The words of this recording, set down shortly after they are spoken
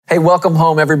Hey, welcome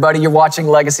home, everybody. You're watching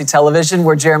Legacy Television.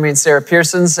 We're Jeremy and Sarah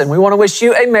Pearsons, and we want to wish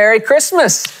you a Merry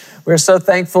Christmas. We're so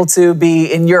thankful to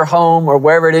be in your home or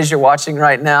wherever it is you're watching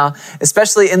right now,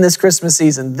 especially in this Christmas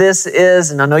season. This is,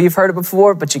 and I know you've heard it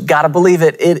before, but you got to believe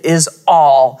it, it is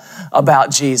all about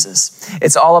Jesus.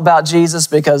 It's all about Jesus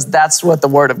because that's what the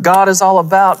Word of God is all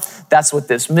about. That's what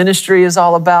this ministry is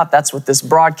all about. That's what this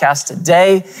broadcast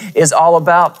today is all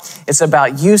about. It's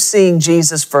about you seeing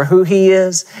Jesus for who He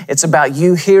is. It's about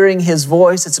you hearing His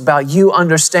voice. It's about you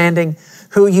understanding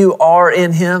who you are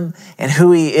in Him and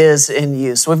who He is in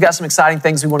you. So we've got some exciting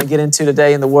things we want to get into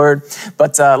today in the Word,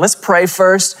 but let's pray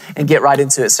first and get right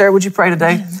into it. Sarah, would you pray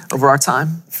today over our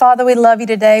time? Father, we love you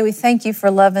today. We thank you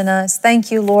for loving us. Thank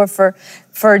you, Lord, for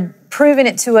proving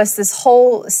it to us this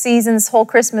whole season, this whole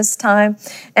Christmas time.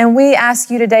 And we ask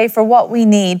you today for what we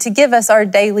need, to give us our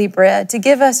daily bread, to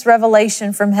give us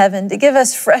revelation from heaven, to give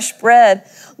us fresh bread,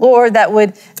 Lord, that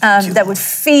would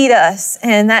feed us,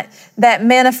 and that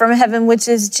manna from heaven, which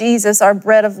is Jesus, our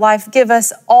bread of life. Give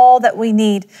us all that we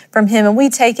need from Him, and we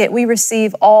take it. We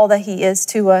receive all that He is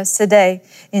to us today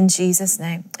in Jesus'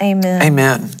 name. Amen.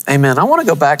 Amen. Amen. I want to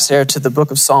go back, Sarah, to the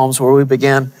book of Psalms where we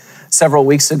began several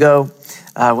weeks ago.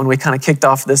 When we kind of kicked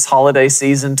off this holiday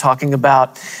season, talking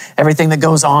about everything that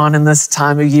goes on in this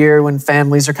time of year when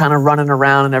families are kind of running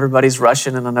around and everybody's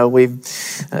rushing. And I know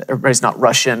everybody's not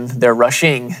Russian, they're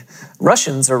rushing.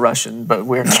 Russians are Russian, but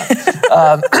we're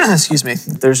not. Excuse me.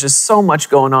 There's just so much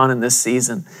going on in this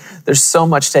season. There's so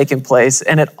much taking place.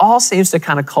 And it all seems to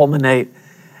kind of culminate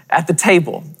at the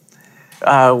table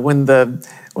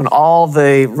when all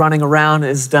the running around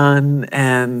is done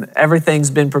and everything's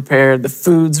been prepared, the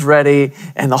food's ready,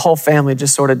 and the whole family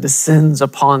just sort of descends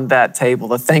upon that table,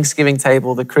 the Thanksgiving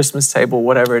table, the Christmas table,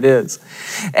 whatever it is.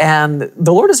 And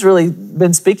the Lord has really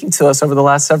been speaking to us over the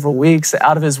last several weeks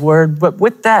out of His Word, but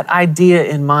with that idea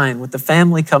in mind, with the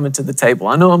family coming to the table.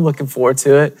 I know I'm looking forward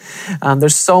to it.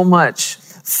 There's so much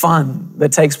fun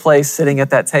that takes place sitting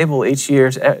at that table each year,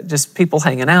 just people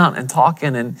hanging out and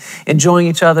talking and enjoying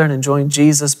each other and enjoying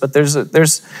Jesus. But there's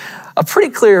a pretty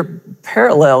clear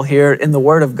parallel here in the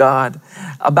Word of God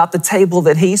about the table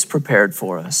that He's prepared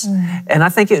for us. And I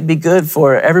think it'd be good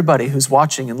for everybody who's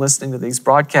watching and listening to these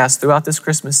broadcasts throughout this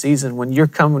Christmas season, when they're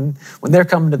coming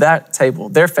to that table,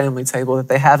 their family table, that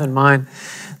they have in mind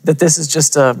that this is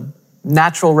just a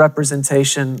natural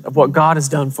representation of what God has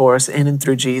done for us in and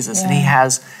through Jesus. Yeah. And He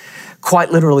has quite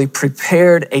literally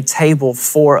prepared a table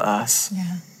for us.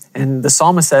 Yeah. And the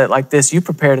psalmist said it like this: you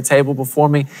prepared a table before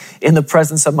me in the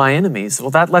presence of my enemies. Well,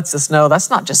 that lets us know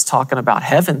that's not just talking about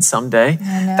heaven someday.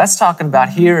 That's talking about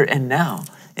here and now.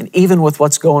 And even with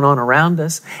what's going on around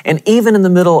us, and even in the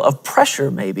middle of pressure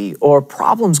maybe, or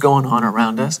problems going on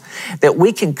around us, that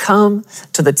we can come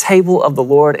to the table of the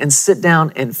Lord and sit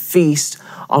down and feast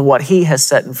on what He has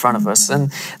set in front of us.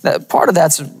 And part of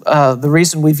that's the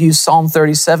reason we've used Psalm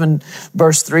 37,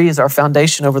 verse 3 as our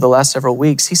foundation over the last several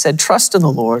weeks. He said, trust in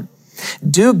the Lord,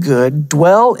 do good,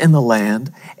 dwell in the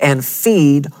land, and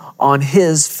feed on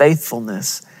His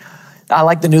faithfulness. I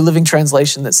like the New Living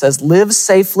Translation that says, live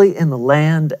safely in the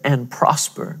land and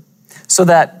prosper. So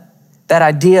that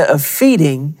idea of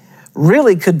feeding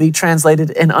really could be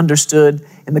translated and understood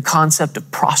in the concept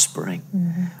of prospering.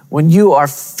 Mm-hmm. When you are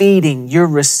feeding, you're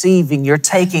receiving, you're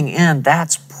taking in,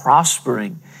 that's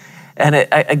prospering. And it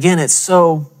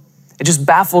just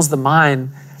baffles the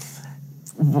mind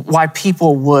why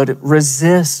people would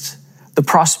resist the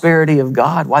prosperity of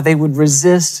God, why they would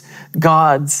resist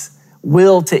God's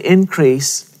will to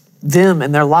increase them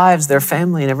and their lives, their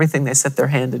family, and everything they set their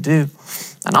hand to do.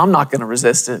 And I'm not going to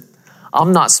resist it.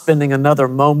 I'm not spending another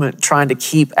moment trying to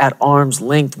keep at arm's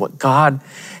length what God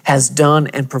has done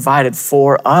and provided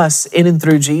for us in and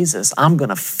through Jesus. I'm going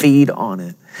to feed on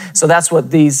it. So that's what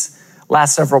these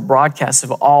last several broadcasts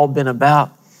have all been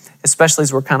about, especially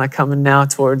as we're kind of coming now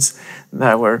towards,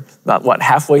 we're about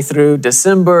halfway through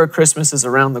December. Christmas is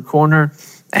around the corner.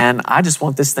 And I just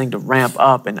want this thing to ramp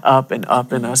up and up and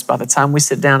up in us by the time we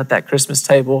sit down at that Christmas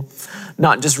table,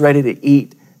 not just ready to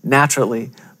eat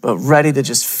naturally, but ready to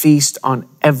just feast on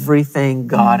everything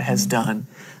God has done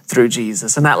through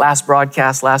Jesus. And that last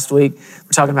broadcast last week,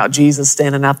 we're talking about Jesus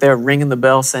standing out there ringing the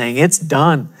bell saying, it's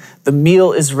done. The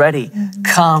meal is ready.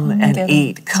 Come and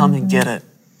eat. Come and get it.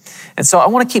 And so I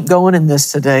want to keep going in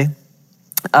this today.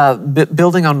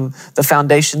 Building on the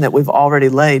foundation that we've already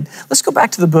laid. Let's go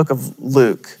back to the book of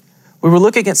Luke. We were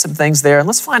looking at some things there, and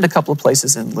let's find a couple of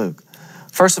places in Luke.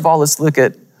 First of all, let's look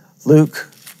at Luke,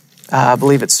 I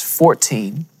believe it's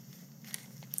 14.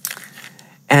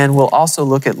 And we'll also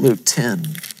look at Luke 10.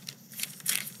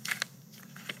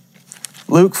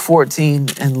 Luke 14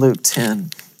 and Luke 10.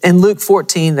 In Luke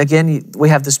 14, again, we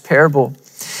have this parable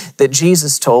that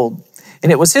Jesus told.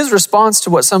 And it was his response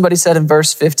to what somebody said in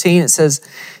verse 15. It says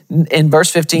in verse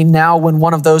 15, now when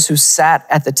one of those who sat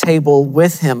at the table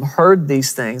with him heard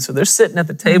these things. So they're sitting at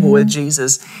the table with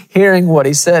Jesus, hearing what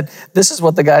he said. This is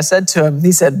what the guy said to him.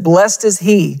 He said, blessed is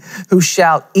he who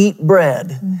shall eat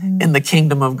bread in the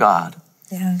kingdom of God.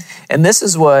 Yeah. And this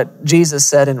is what Jesus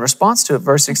said in response to it.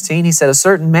 Verse 16, he said, a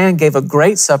certain man gave a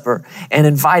great supper and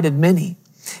invited many,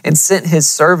 and sent his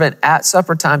servant at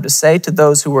supper time to say to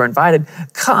those who were invited,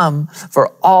 come,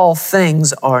 for all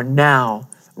things are now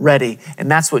ready. And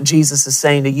that's what Jesus is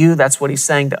saying to you. That's what he's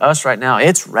saying to us right now.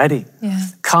 It's ready. Yeah.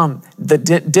 Come, the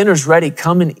dinner's ready.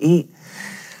 Come and eat.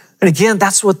 And again,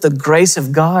 that's what the grace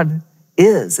of God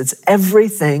is. It's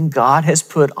everything God has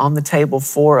put on the table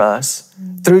for us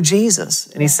through Jesus.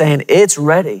 And he's saying it's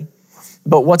ready.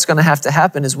 But what's going to have to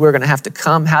happen is we're going to have to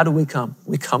come. How do we come?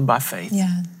 We come by faith.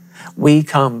 Yeah. We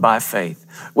come by faith.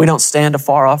 We don't stand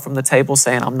afar off from the table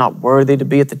saying, I'm not worthy to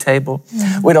be at the table.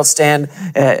 We don't stand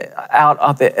out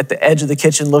up at the edge of the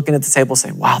kitchen looking at the table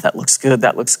saying, wow, that looks good,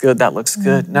 that looks good, that looks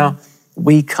good. No,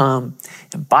 we come,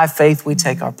 and by faith we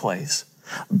take our place.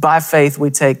 By faith we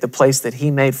take the place that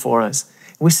he made for us.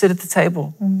 We sit at the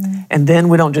table, and then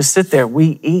we don't just sit there,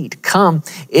 we eat. Come,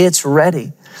 it's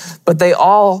ready. But they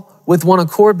all, with one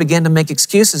accord, began to make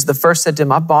excuses. The first said to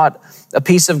him, I bought a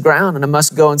piece of ground and I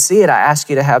must go and see it. I ask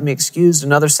you to have me excused.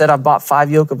 Another said, I bought 5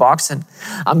 yoke of oxen.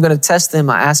 I'm going to test them.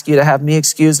 I ask you to have me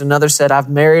excused. Another said, I've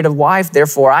married a wife,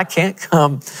 therefore I can't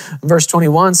come. Verse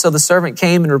 21, so the servant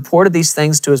came and reported these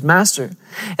things to his master.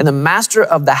 And the master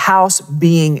of the house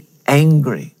being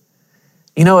angry.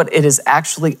 You know what? It is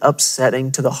actually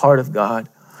upsetting to the heart of God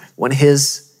when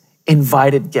his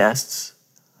invited guests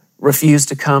refuse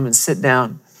to come and sit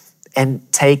down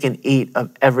and take and eat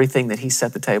of everything that he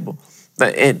set the table.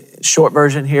 But in short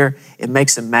version here, it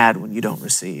makes him mad when you don't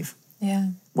receive.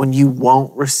 Yeah. When you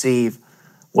won't receive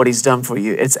what he's done for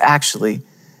you, it's actually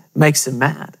makes him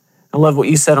mad. I love what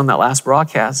you said on that last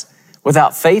broadcast.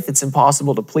 Without faith, it's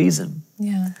impossible to please him.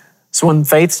 Yeah. So when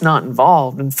faith's not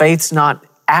involved and faith's not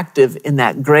active in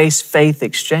that grace-faith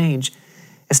exchange,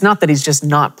 it's not that he's just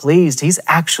not pleased. He's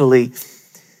actually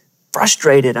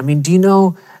frustrated. I mean, do you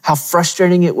know how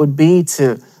frustrating it would be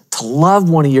to love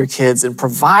one of your kids and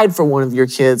provide for one of your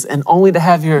kids and only to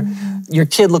have your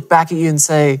kid look back at you and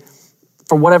say,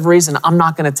 for whatever reason, I'm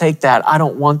not going to take that. I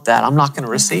don't want that. I'm not going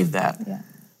to receive that. Yeah.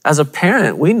 As a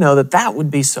parent, we know that that would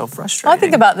be so frustrating. I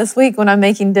think about this week when I'm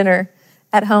making dinner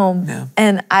at home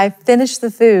and I finish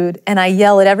the food and I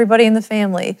yell at everybody in the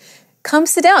family, come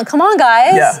sit down. Come on,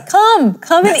 guys. Yeah. Come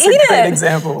and That's eat a great it.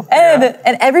 example.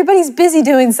 And everybody's busy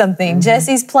doing something.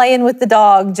 Jesse's playing with the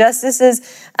dog. Justice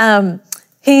is,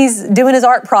 he's doing his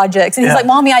art projects. And he's like,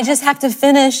 Mommy, I just have to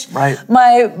finish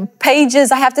my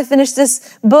pages. I have to finish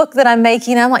this book that I'm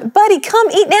making. And I'm like, buddy,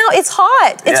 come eat now. It's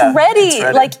hot. It's ready.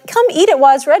 Like, come eat it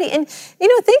while it's ready. And,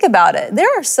 think about it. There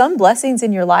are some blessings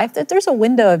in your life that there's a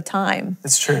window of time.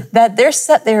 It's true. That they're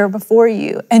set there before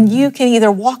you. And you can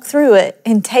either walk through it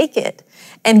and take it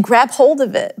and grab hold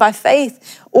of it by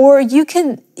faith, or you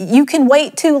can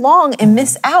wait too long and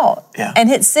miss out. And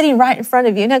it's sitting right in front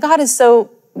of you. Now, God is so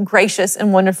gracious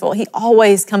and wonderful. He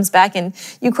always comes back and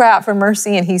you cry out for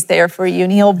mercy and he's there for you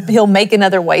and he'll make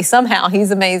another way somehow.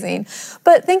 He's amazing.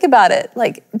 But think about it.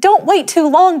 Like, don't wait too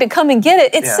long to come and get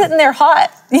it. It's sitting there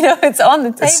hot. It's on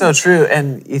the table. It's so true.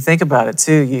 And you think about it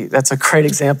too. That's a great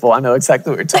example. I know exactly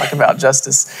what you're talking about,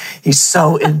 Justice. He's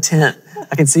so intent.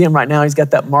 I can see him right now. He's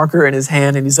got that marker in his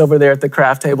hand and he's over there at the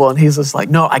craft table and he's just like,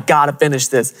 no, I got to finish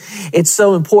this. It's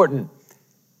so important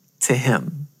to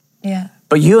him. Yeah.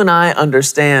 But you and I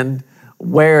understand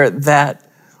where that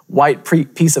white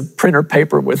piece of printer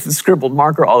paper with the scribbled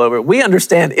marker all over it, we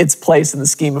understand its place in the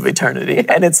scheme of eternity,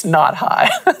 and it's not high,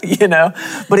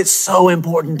 but it's so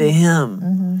important to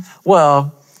him.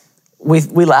 Well, we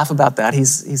laugh about that.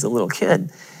 He's a little kid.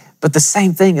 But the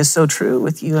same thing is so true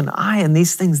with you and I and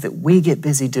these things that we get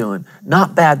busy doing,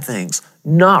 not bad things,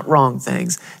 not wrong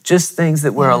things, just things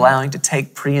that we're allowing to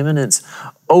take preeminence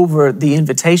over the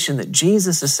invitation that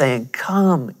Jesus is saying,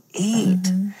 come, eat.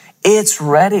 It's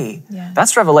ready.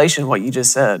 That's revelation, what you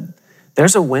just said.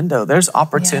 There's a window, there's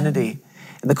opportunity.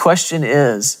 And the question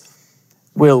is,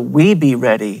 will we be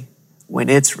ready when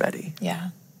it's ready? Yeah,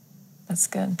 that's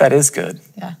good. That is good.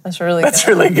 Yeah, that's really good. That's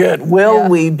really good. Will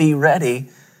we be ready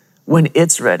when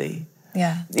it's ready?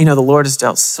 Yeah. The Lord has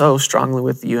dealt so strongly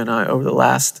with you and I over the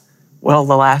last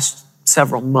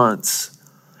several months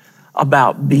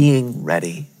about being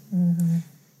ready.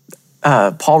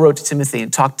 Paul wrote to Timothy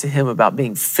and talked to him about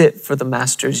being fit for the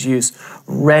master's use,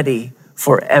 ready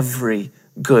for every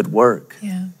good work.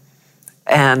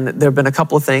 And there have been a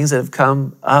couple of things that have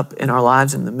come up in our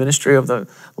lives in the ministry over the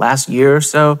last year or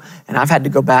so. And I've had to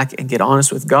go back and get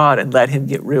honest with God and let him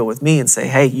get real with me and say,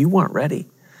 hey, you weren't ready.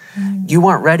 You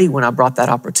weren't ready when I brought that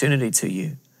opportunity to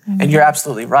you. And you're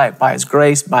absolutely right. By his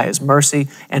grace, by his mercy,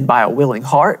 and by a willing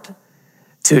heart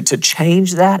to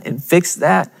change that and fix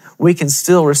that, we can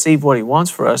still receive what he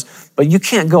wants for us. But you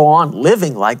can't go on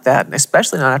living like that,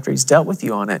 especially not after he's dealt with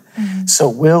you on it. So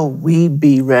will we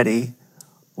be ready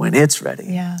when it's ready?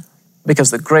 Yeah. Because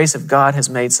the grace of God has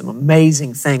made some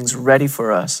amazing things ready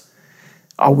for us.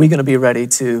 Are we going to be ready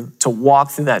to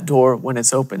walk through that door when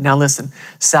it's open? Now listen,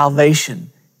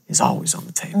 salvation is always on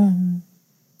the table.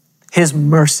 His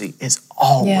mercy is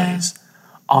always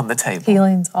on the table.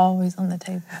 Healing's always on the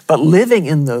table. But living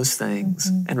in those things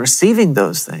and receiving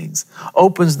those things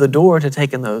opens the door to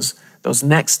taking those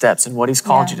next steps in what he's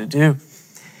called you to do.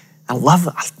 I love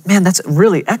that. Man, that's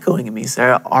really echoing in me,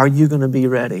 Sarah. Are you going to be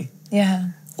ready? Yeah.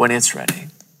 When it's ready?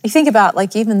 You think about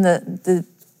like even the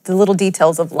little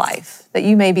details of life that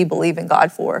you maybe believe in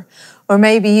God for, or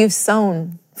maybe you've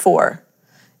sown for.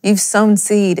 You've sown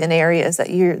seed in areas that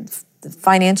the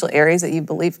financial areas that you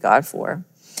believe God for.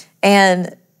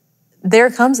 And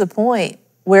there comes a point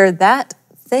where that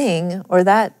thing or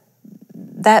that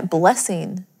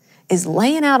blessing is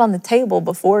laying out on the table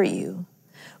before you.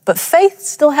 But faith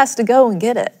still has to go and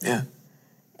get it. Yeah.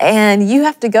 And you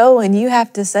have to go and you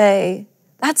have to say,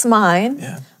 that's mine.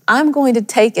 Yeah. I'm going to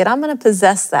take it. I'm going to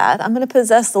possess that. I'm going to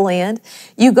possess the land.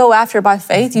 You go after by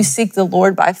faith. You seek the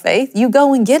Lord by faith. You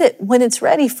go and get it when it's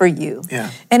ready for you.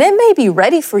 Yeah. And it may be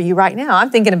ready for you right now. I'm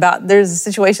thinking about there's a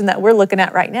situation that we're looking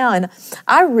at right now, and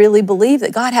I really believe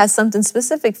that God has something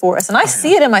specific for us. And I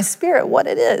see it in my spirit what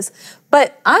it is.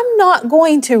 But I'm not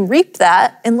going to reap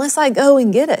that unless I go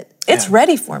and get it. It's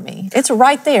ready for me. It's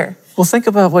right there. Well, think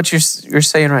about what you're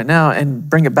saying right now and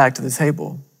bring it back to the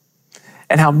table.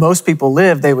 And how most people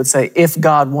live, they would say, if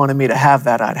God wanted me to have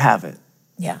that, I'd have it.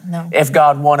 Yeah, no. If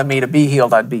God wanted me to be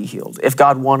healed, I'd be healed. If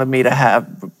God wanted me to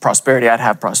have prosperity, I'd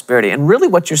have prosperity. And really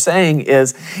what you're saying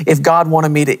is, if God wanted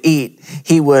me to eat,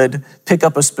 he would pick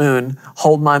up a spoon,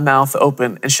 hold my mouth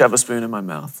open, and shove a spoon in my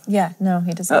mouth. Yeah, no,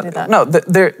 he doesn't do that. No,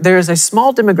 there is a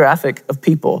small demographic of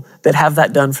people that have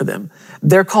that done for them.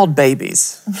 They're called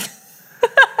babies.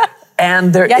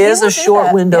 And there is a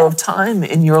short window of time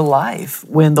in your life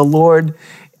when the Lord,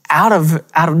 out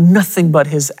of nothing but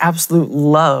his absolute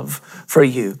love for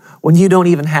you, when you don't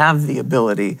even have the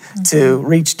ability to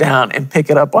reach down and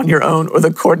pick it up on your own or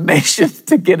the coordination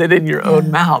to get it in your own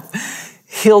mouth,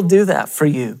 he'll do that for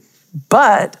you.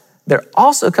 But there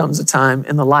also comes a time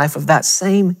in the life of that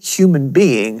same human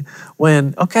being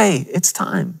when, okay, it's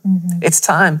time. It's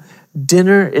time.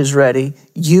 Dinner is ready.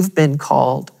 You've been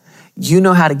called. You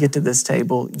know how to get to this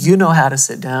table. You know how to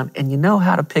sit down, and you know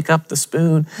how to pick up the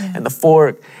spoon and the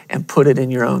fork and put it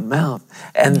in your own mouth.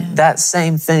 And that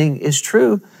same thing is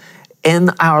true in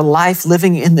our life,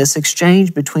 living in this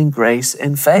exchange between grace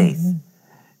and faith.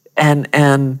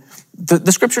 And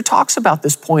the scripture talks about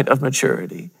this point of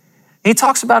maturity. He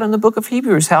talks about in the book of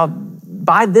Hebrews how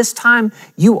by this time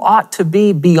you ought to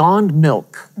be beyond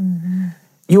milk.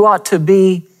 You ought to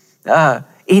be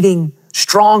eating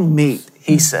strong meat,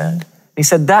 he said. He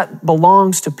said that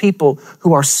belongs to people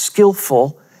who are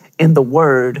skillful in the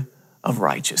word of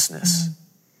righteousness.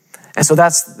 And so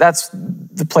that's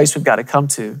the place we've got to come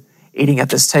to, eating at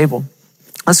this table.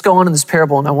 Let's go on in this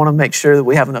parable, and I want to make sure that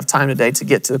we have enough time today to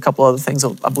get to a couple other things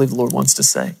I believe the Lord wants to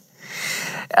say.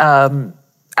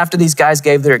 After these guys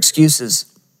gave their excuses,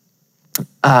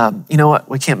 you know what?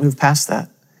 We can't move past that.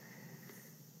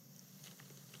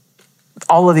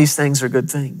 All of these things are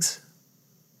good things.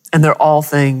 And they're all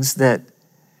things that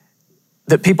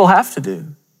people have to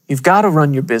do. You've got to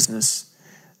run your business.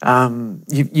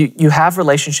 You have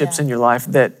relationships in your life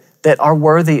that are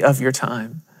worthy of your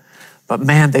time. But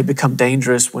man, they become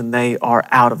dangerous when they are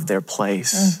out of their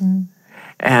place.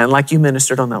 And like you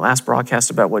ministered on that last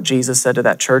broadcast about what Jesus said to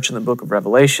that church in the book of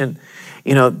Revelation,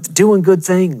 you know, doing good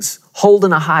things,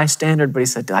 holding a high standard. But he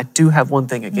said, I do have one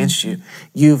thing against you.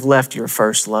 You've left your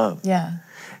first love. Yeah.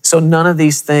 So none of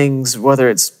these things, whether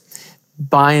it's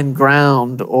buying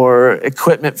ground or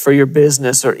equipment for your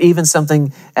business or even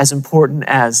something as important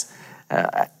as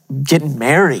getting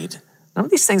married, none of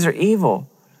these things are evil.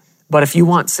 But if you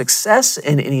want success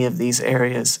in any of these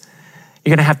areas,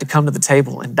 you're going to have to come to the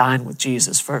table and dine with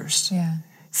Jesus first. Yeah.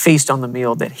 Feast on the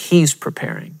meal that he's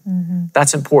preparing.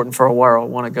 That's important for where I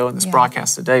want to go in this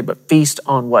broadcast today, but feast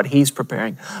on what he's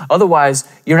preparing.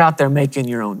 Otherwise, you're out there making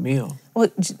your own meal. Well,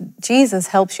 Jesus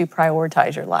helps you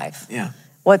prioritize your life. Yeah.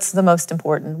 What's the most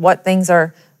important? What things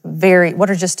are what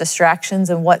are just distractions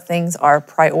and what things are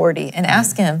priority? And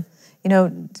ask him,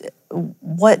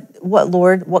 what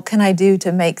Lord, what can I do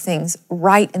to make things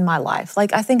right in my life?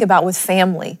 Like I think about with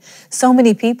family, so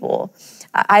many people,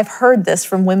 I've heard this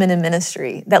from women in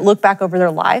ministry that look back over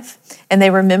their life and they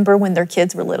remember when their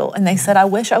kids were little and they said, I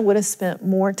wish I would have spent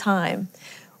more time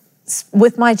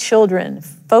with my children,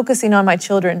 focusing on my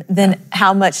children than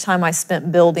how much time I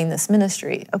spent building this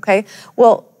ministry, okay?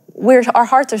 Well, our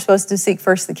hearts are supposed to seek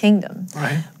first the kingdom.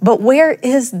 Right. But where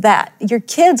is that? Your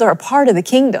kids are a part of the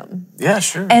kingdom. Yeah,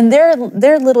 sure. And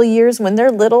their little years, when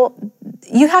they're little,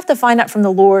 you have to find out from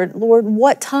the Lord,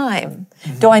 what time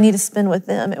do I need to spend with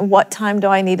them? And what time do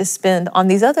I need to spend on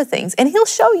these other things? And He'll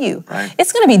show you. Right.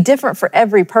 It's going to be different for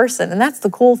every person. And that's the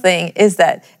cool thing, is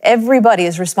that everybody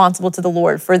is responsible to the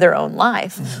Lord for their own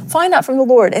life. Find out from the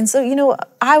Lord. And so,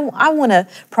 I want to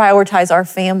prioritize our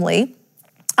family.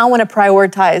 I want to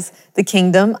prioritize the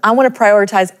kingdom. I want to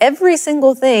prioritize every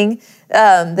single thing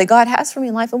that God has for me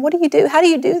in life. And what do you do? How do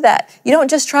you do that? You don't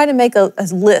just try to make a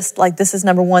list like this is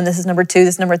number 1, this is number 2,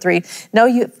 this is number 3. No,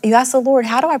 you ask the Lord,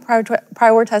 how do I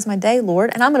prioritize my day,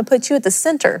 Lord? And I'm going to put you at the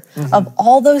center of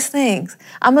all those things.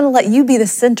 I'm going to let you be the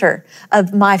center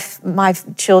of my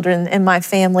children and my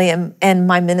family and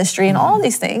my ministry and all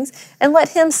these things, and let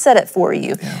Him set it for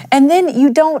you. Yeah. And then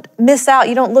you don't miss out.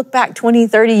 You don't look back 20,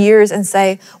 30 years and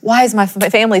say, why is my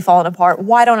family falling apart?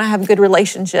 Why don't I have good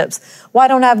relationships? Why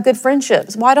don't I have good friendships?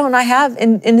 Why don't I have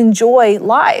and enjoy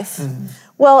life?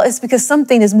 Well, it's because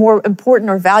something is more important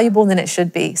or valuable than it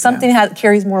should be. Something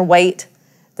carries more weight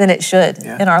than it should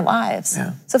in our lives.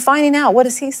 Yeah. So finding out, what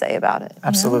does He say about it?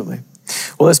 Absolutely.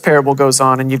 Well, this parable goes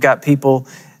on, and you've got people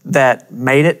that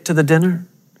made it to the dinner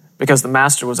because the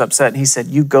master was upset, and he said,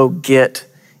 you go get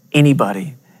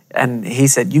anybody. And he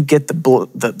said, you get the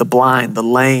blind, the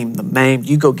lame, the maimed,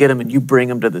 you go get them and you bring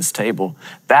them to this table.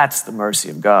 That's the mercy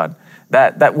of God.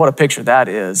 That what a picture that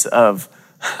is of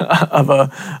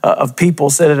people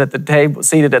seated at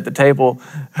the table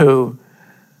who,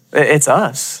 it's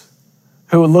us,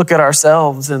 who look at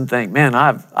ourselves and think, man,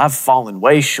 I've fallen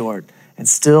way short, and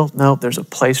still, no, there's a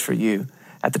place for you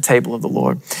at the table of the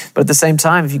Lord. But at the same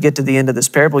time, if you get to the end of this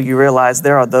parable, you realize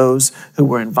there are those who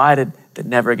were invited that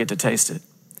never get to taste it.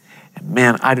 And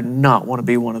man, I do not want to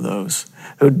be one of those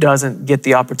who doesn't get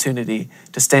the opportunity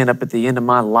to stand up at the end of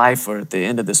my life or at the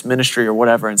end of this ministry or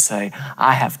whatever and say,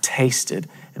 I have tasted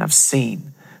and I've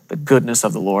seen the goodness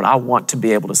of the Lord. I want to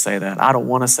be able to say that. I don't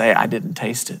want to say I didn't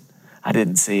taste it. I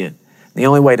didn't see it. The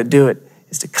only way to do it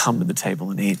is to come to the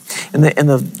table and eat. In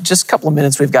the just a couple of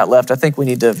minutes we've got left, I think we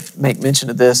need to make mention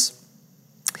of this.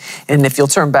 And if you'll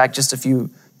turn back just a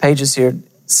few pages here,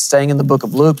 staying in the book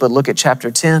of Luke, but look at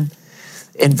chapter 10.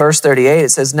 In verse 38, it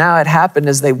says, now it happened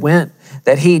as they went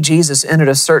that he, Jesus, entered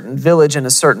a certain village, and a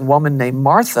certain woman named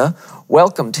Martha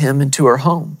welcomed him into her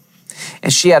home.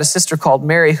 And she had a sister called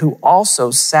Mary who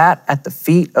also sat at the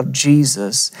feet of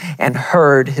Jesus and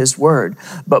heard his word.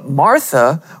 But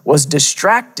Martha was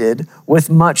distracted with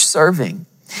much serving.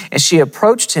 And she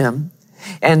approached him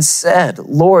and said,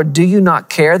 Lord, do you not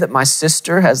care that my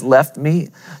sister has left me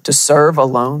to serve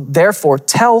alone? Therefore,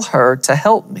 tell her to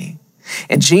help me.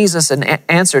 And Jesus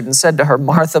answered and said to her,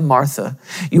 Martha, Martha,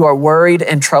 you are worried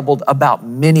and troubled about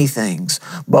many things,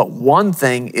 but one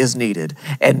thing is needed.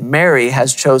 And Mary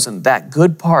has chosen that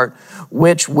good part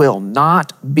which will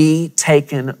not be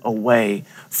taken away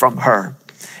from her.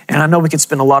 And I know we could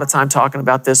spend a lot of time talking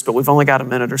about this, but we've only got a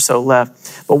minute or so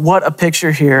left. But what a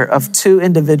picture here of two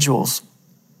individuals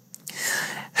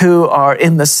who are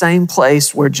in the same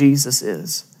place where Jesus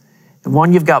is. And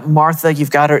one, you've got Martha,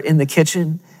 you've got her in the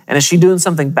kitchen. And is she doing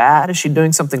something bad? Is she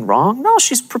doing something wrong? No,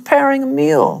 she's preparing a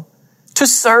meal to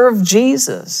serve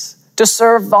Jesus, to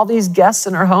serve all these guests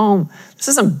in her home. This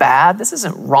isn't bad. This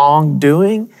isn't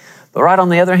wrongdoing. But right on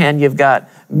the other hand, you've got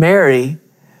Mary,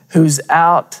 who's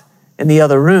out in the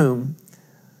other room.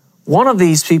 One of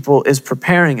these people is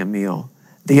preparing a meal.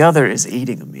 The other is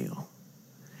eating a meal.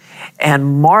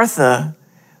 And Martha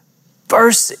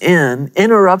bursts in,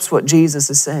 interrupts what Jesus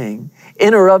is saying,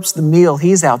 interrupts the meal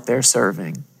he's out there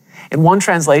serving. And one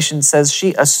translation says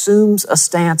she assumes a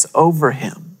stance over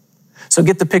him. So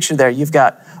get the picture there. You've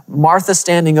got Martha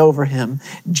standing over him,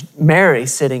 Mary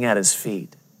sitting at his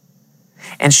feet.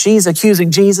 And she's accusing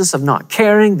Jesus of not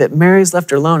caring, that Mary's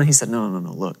left her alone. And he said, no,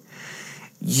 look,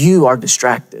 you are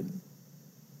distracted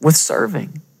with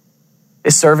serving.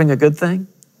 Is serving a good thing?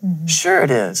 Mm-hmm. Sure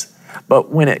it is. But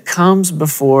when it comes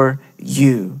before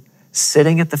you,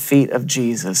 sitting at the feet of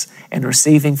Jesus and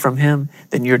receiving from him,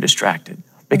 then you're distracted.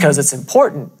 Because it's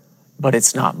important, but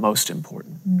it's not most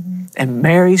important. Mm-hmm. And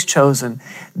Mary's chosen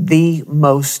the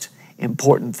most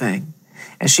important thing.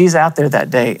 And she's out there that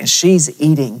day and she's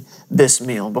eating this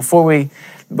meal. Before we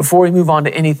Before we move on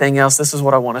to anything else, this is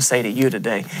what I want to say to you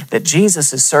today, that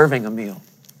Jesus is serving a meal.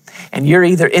 And you're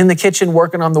either in the kitchen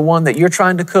working on the one that you're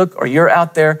trying to cook, or you're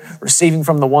out there receiving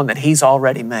from the one that he's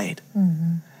already made.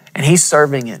 Mm-hmm. And he's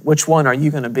serving it. Which one are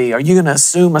you going to be? Are you going to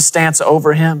assume a stance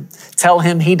over him? Tell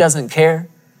him he doesn't care?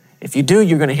 If you do,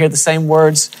 you're going to hear the same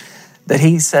words that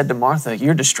he said to Martha.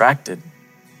 You're distracted.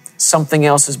 Something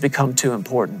else has become too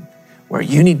important. Where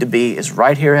you need to be is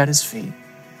right here at his feet,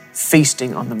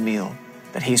 feasting on the meal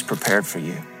that he's prepared for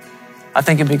you. I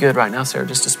think it'd be good right now, Sarah,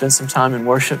 just to spend some time in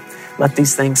worship, let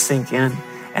these things sink in,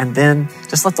 and then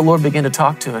just let the Lord begin to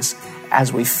talk to us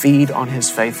as we feed on his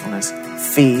faithfulness,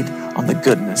 feed on the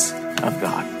goodness of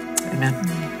God. Amen.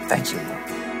 Thank you, Lord.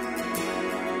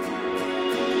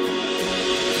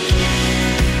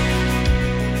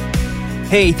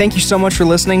 Hey, thank you so much for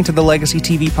listening to the Legacy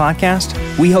TV podcast.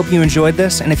 We hope you enjoyed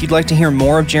this, and if you'd like to hear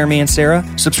more of Jeremy and Sarah,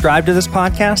 subscribe to this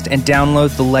podcast and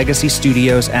download the Legacy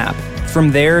Studios app.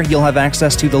 From there, you'll have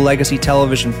access to the Legacy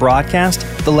Television broadcast,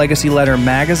 the Legacy Letter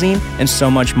magazine, and so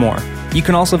much more. You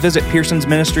can also visit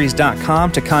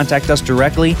pearsonsministries.com to contact us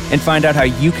directly and find out how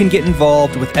you can get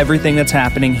involved with everything that's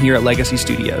happening here at Legacy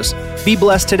Studios. Be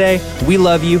blessed today. We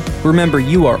love you. Remember,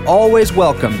 you are always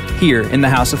welcome here in the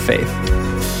House of Faith.